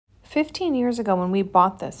15 years ago when we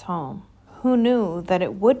bought this home, who knew that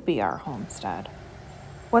it would be our homestead?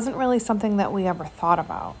 Wasn't really something that we ever thought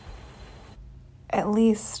about. At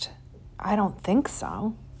least, I don't think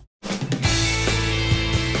so.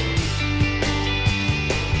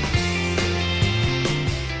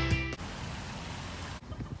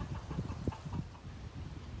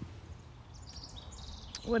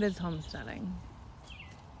 What is homesteading?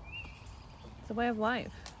 It's a way of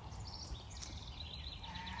life.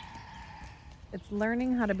 It's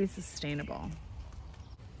learning how to be sustainable.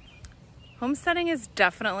 Homesteading is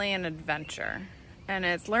definitely an adventure, and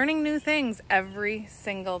it's learning new things every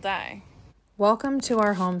single day. Welcome to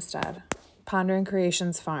our homestead, Pondering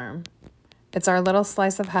Creations Farm. It's our little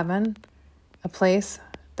slice of heaven, a place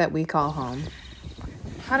that we call home.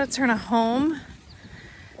 How to turn a home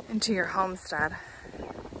into your homestead.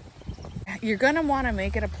 You're gonna wanna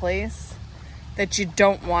make it a place that you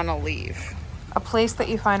don't wanna leave. A place that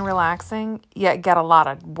you find relaxing, yet get a lot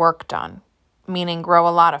of work done. Meaning grow a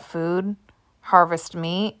lot of food, harvest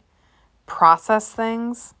meat, process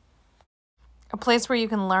things. A place where you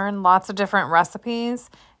can learn lots of different recipes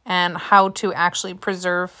and how to actually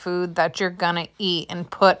preserve food that you're gonna eat and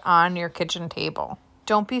put on your kitchen table.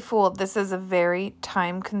 Don't be fooled, this is a very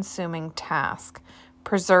time-consuming task.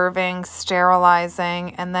 Preserving,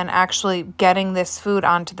 sterilizing, and then actually getting this food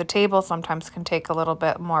onto the table sometimes can take a little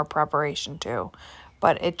bit more preparation too.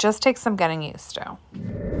 But it just takes some getting used to.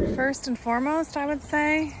 First and foremost, I would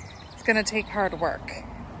say, it's gonna take hard work.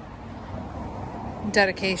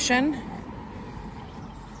 Dedication.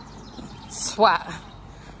 Sweat.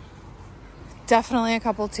 Definitely a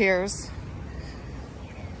couple tears.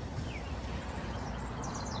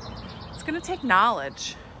 It's gonna take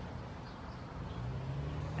knowledge.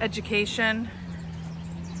 Education,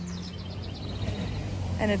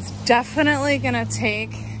 and it's definitely gonna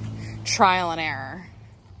take trial and error.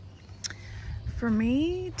 For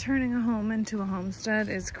me, turning a home into a homestead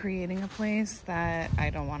is creating a place that I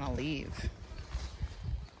don't want to leave,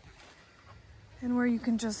 and where you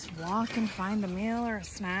can just walk and find a meal or a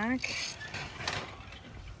snack.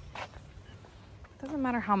 Doesn't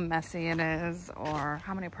matter how messy it is or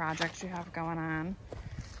how many projects you have going on.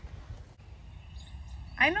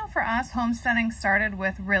 I know for us, homesteading started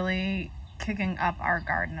with really kicking up our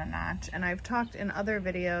garden a notch. And I've talked in other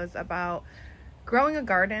videos about growing a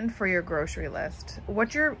garden for your grocery list.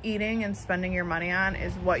 What you're eating and spending your money on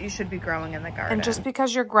is what you should be growing in the garden. And just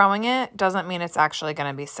because you're growing it doesn't mean it's actually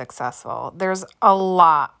going to be successful. There's a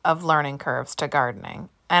lot of learning curves to gardening.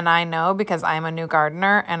 And I know because I'm a new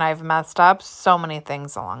gardener and I've messed up so many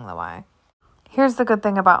things along the way. Here's the good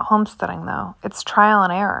thing about homesteading though. It's trial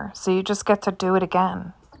and error, so you just get to do it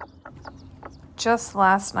again. Just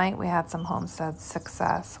last night we had some homestead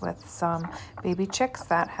success with some baby chicks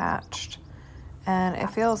that hatched. And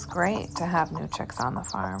it feels great to have new chicks on the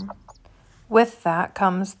farm. With that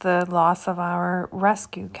comes the loss of our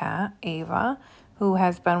rescue cat, Ava, who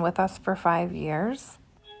has been with us for 5 years.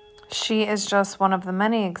 She is just one of the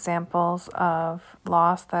many examples of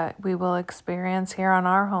loss that we will experience here on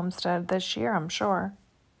our homestead this year, I'm sure.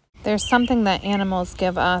 There's something that animals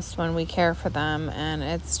give us when we care for them, and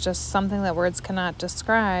it's just something that words cannot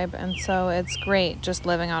describe, and so it's great just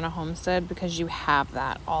living on a homestead because you have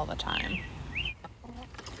that all the time.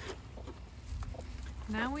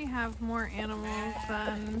 Now we have more animals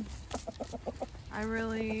than I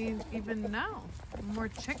really even know. More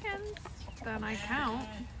chickens than I count.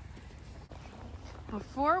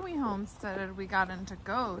 Before we homesteaded, we got into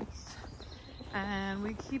goats, and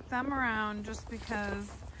we keep them around just because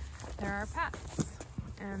they're our pets,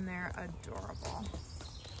 and they're adorable.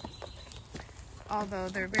 Although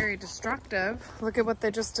they're very destructive. Look at what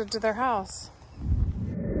they just did to their house.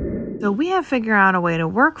 So we have figured out a way to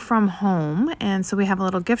work from home, and so we have a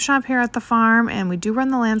little gift shop here at the farm, and we do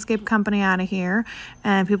run the landscape company out of here,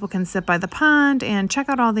 and people can sit by the pond and check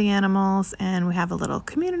out all the animals, and we have a little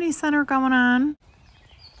community center going on.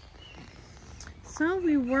 So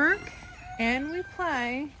we work and we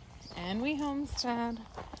play and we homestead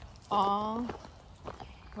all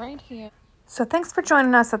right here. So thanks for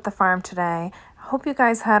joining us at the farm today. I hope you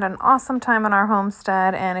guys had an awesome time on our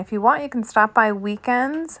homestead, and if you want, you can stop by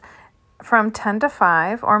weekends from 10 to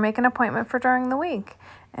 5 or make an appointment for during the week.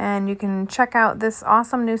 And you can check out this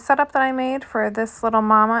awesome new setup that I made for this little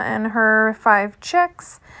mama and her 5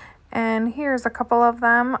 chicks. And here's a couple of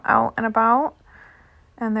them out and about,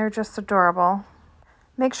 and they're just adorable.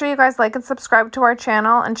 Make sure you guys like and subscribe to our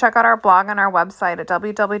channel and check out our blog on our website at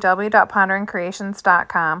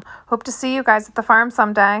www.ponderingcreations.com. Hope to see you guys at the farm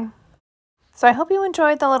someday. So I hope you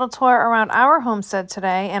enjoyed the little tour around our homestead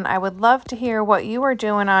today, and I would love to hear what you are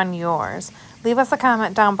doing on yours. Leave us a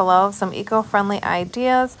comment down below of some eco-friendly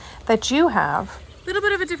ideas that you have. A little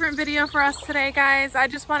bit of a different video for us today, guys. I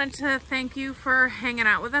just wanted to thank you for hanging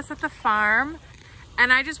out with us at the farm.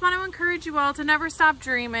 And I just want to encourage you all to never stop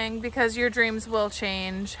dreaming, because your dreams will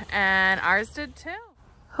change, and ours did too.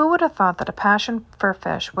 Who would have thought that a passion for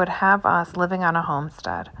fish would have us living on a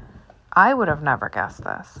homestead? I would have never guessed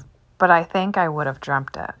this, but I think I would have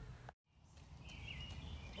dreamt it.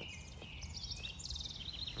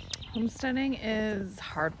 Homesteading is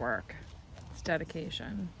hard work. It's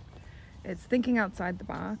dedication. It's thinking outside the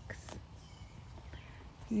box.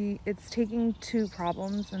 It's taking two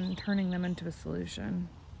problems and turning them into a solution.